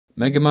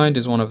Megamind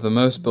is one of the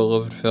most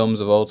beloved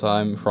films of all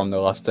time from the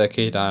last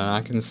decade, and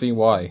I can see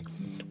why.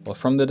 Well,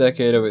 from the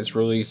decade of its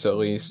release at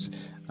least,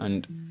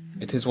 and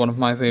it is one of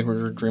my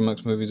favourite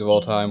DreamWorks movies of all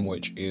time,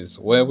 which is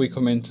where we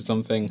come into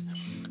something.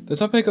 The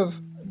topic of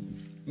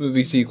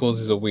movie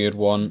sequels is a weird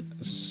one.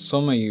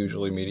 Some are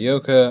usually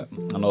mediocre,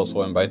 and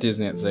also owned by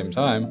Disney at the same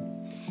time,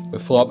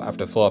 with flop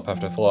after flop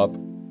after flop.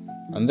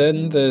 And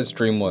then there's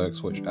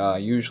DreamWorks, which are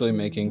usually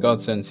making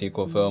godsend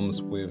sequel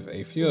films with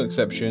a few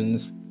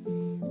exceptions.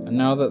 And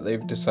now that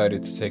they've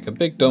decided to take a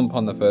big dump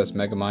on the first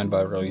Megamind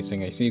by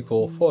releasing a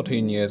sequel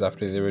 14 years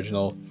after the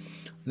original,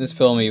 this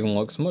film even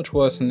looks much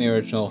worse than the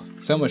original,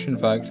 so much in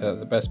fact that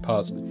the best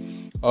parts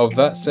of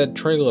that said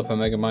trailer for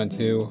Megamind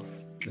 2,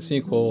 the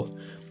sequel,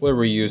 were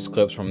reused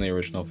clips from the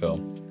original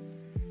film.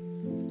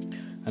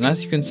 And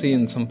as you can see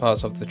in some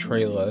parts of the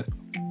trailer,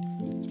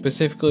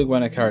 specifically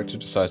when a character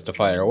decides to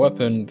fire a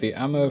weapon, the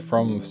ammo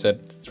from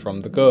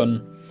the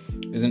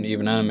gun isn't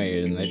even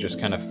animated and they just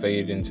kind of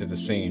fade into the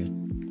scene.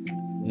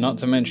 Not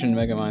to mention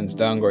Megamind's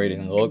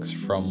downgrading looks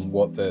from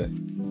what the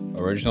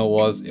original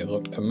was. It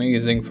looked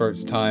amazing for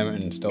its time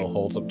and still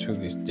holds up to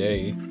this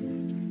day.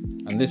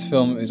 And this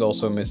film is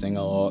also missing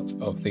a lot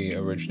of the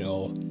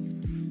original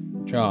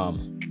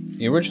charm.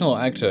 The original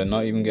actor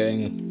not even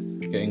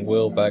getting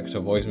Will back to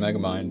voice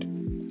Megamind.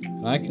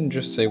 And I can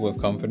just say with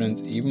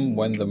confidence, even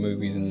when the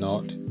movie's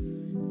not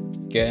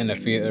getting a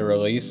theater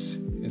release,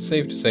 it's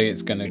safe to say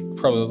it's gonna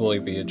probably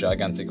be a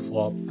gigantic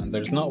flop, and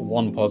there's not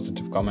one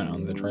positive comment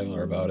on the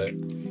trailer about it.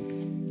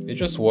 It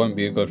just won't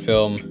be a good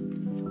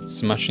film,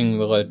 smashing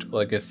the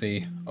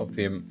legacy of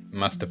the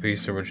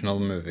masterpiece original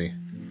movie.